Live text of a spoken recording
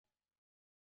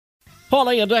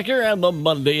Paulie and Decker and the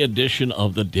Monday edition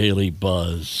of the Daily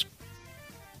Buzz.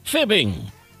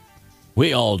 Fibbing.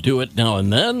 We all do it now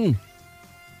and then.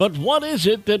 But what is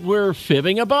it that we're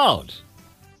fibbing about?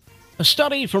 A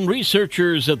study from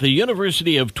researchers at the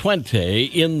University of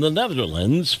Twente in the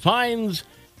Netherlands finds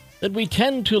that we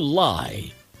tend to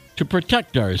lie to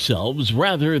protect ourselves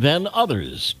rather than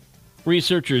others.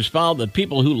 Researchers found that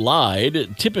people who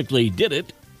lied typically did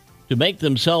it to make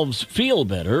themselves feel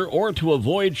better or to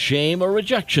avoid shame or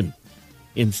rejection,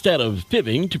 instead of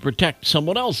fibbing to protect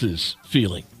someone else's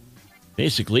feeling.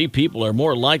 Basically, people are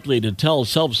more likely to tell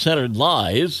self-centered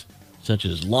lies, such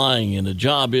as lying in a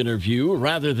job interview,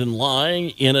 rather than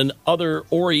lying in an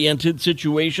other-oriented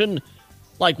situation,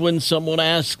 like when someone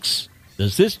asks,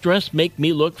 "Does this dress make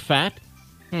me look fat?"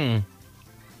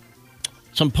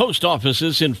 Some post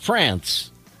offices in France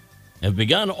have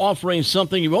begun offering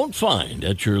something you won't find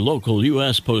at your local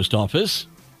U.S. post office,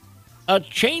 a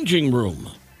changing room,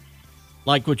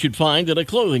 like what you'd find at a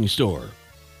clothing store.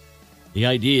 The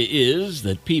idea is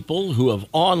that people who have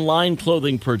online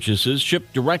clothing purchases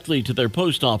shipped directly to their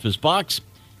post office box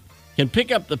can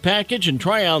pick up the package and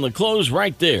try on the clothes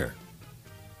right there,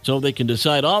 so they can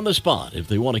decide on the spot if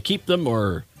they want to keep them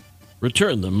or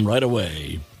return them right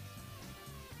away.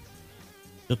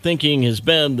 The thinking has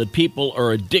been that people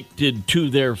are addicted to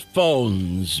their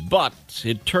phones, but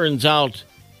it turns out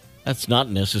that's not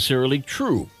necessarily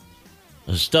true.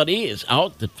 A study is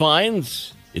out that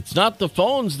finds it's not the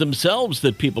phones themselves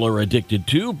that people are addicted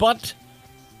to, but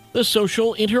the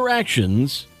social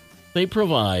interactions they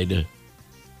provide.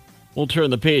 We'll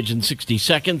turn the page in 60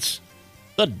 seconds.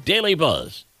 The Daily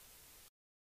Buzz.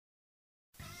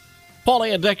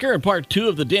 Paulie and Decker in part 2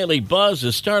 of the Daily Buzz.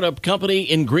 A startup company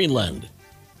in Greenland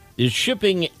is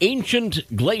shipping ancient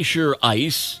glacier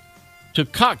ice to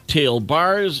cocktail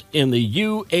bars in the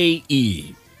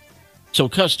UAE, so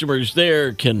customers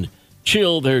there can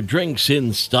chill their drinks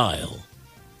in style.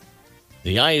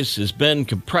 The ice has been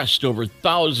compressed over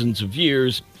thousands of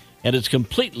years, and it's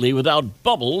completely without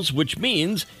bubbles, which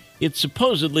means it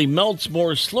supposedly melts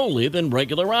more slowly than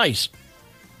regular ice.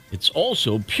 It's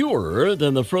also purer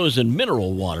than the frozen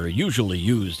mineral water usually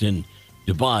used in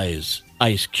Dubai's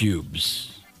ice cubes.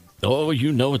 Oh,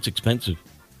 you know it's expensive.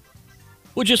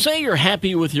 Would you say you're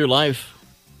happy with your life?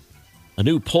 A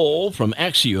new poll from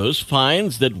Axios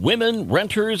finds that women,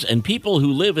 renters, and people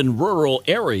who live in rural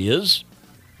areas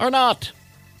are not.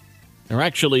 They're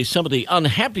actually some of the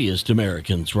unhappiest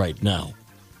Americans right now.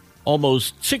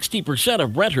 Almost 60%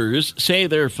 of renters say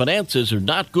their finances are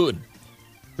not good.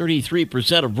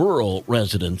 33% of rural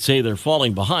residents say they're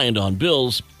falling behind on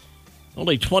bills.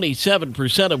 Only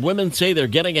 27% of women say they're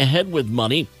getting ahead with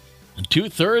money. And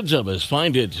 2/3 of us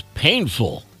find it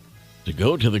painful to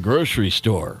go to the grocery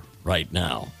store right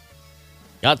now.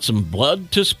 Got some blood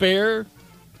to spare?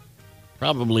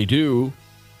 Probably do.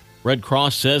 Red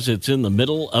Cross says it's in the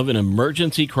middle of an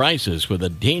emergency crisis with a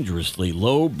dangerously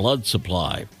low blood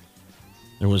supply.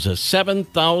 There was a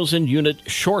 7,000-unit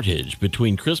shortage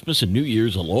between Christmas and New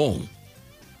Year's alone.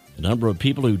 The number of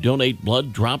people who donate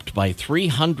blood dropped by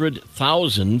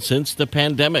 300,000 since the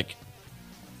pandemic.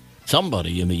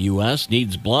 Somebody in the U.S.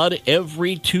 needs blood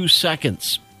every 2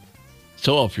 seconds.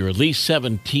 So if you're at least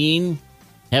 17,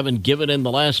 haven't given in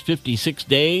the last 56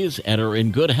 days, and are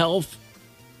in good health,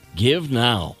 give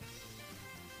now.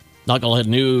 Knucklehead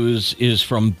news is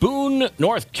from Boone,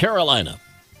 North Carolina,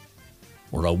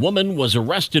 where a woman was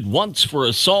arrested once for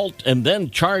assault and then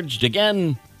charged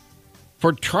again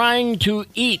for trying to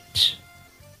eat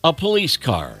a police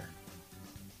car.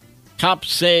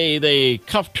 Cops say they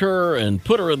cuffed her and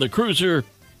put her in the cruiser.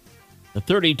 The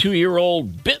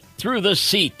 32-year-old bit through the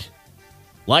seat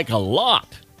like a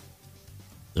lot.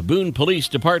 The Boone Police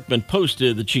Department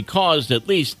posted that she caused at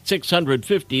least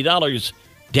 $650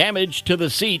 damage to the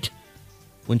seat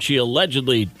when she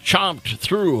allegedly chomped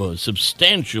through a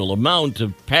substantial amount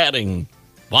of padding.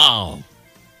 Wow.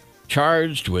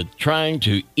 Charged with trying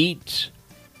to eat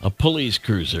a police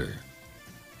cruiser.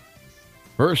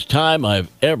 First time I've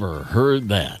ever heard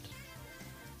that.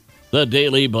 The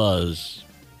Daily Buzz.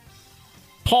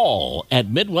 Paul at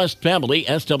Midwest Family,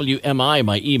 SWMI,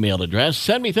 my email address.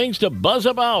 Send me things to buzz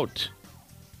about.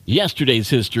 Yesterday's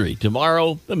history,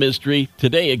 tomorrow the mystery,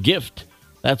 today a gift.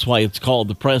 That's why it's called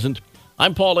the present.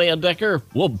 I'm Paul Decker.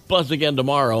 We'll buzz again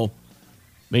tomorrow.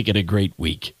 Make it a great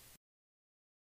week.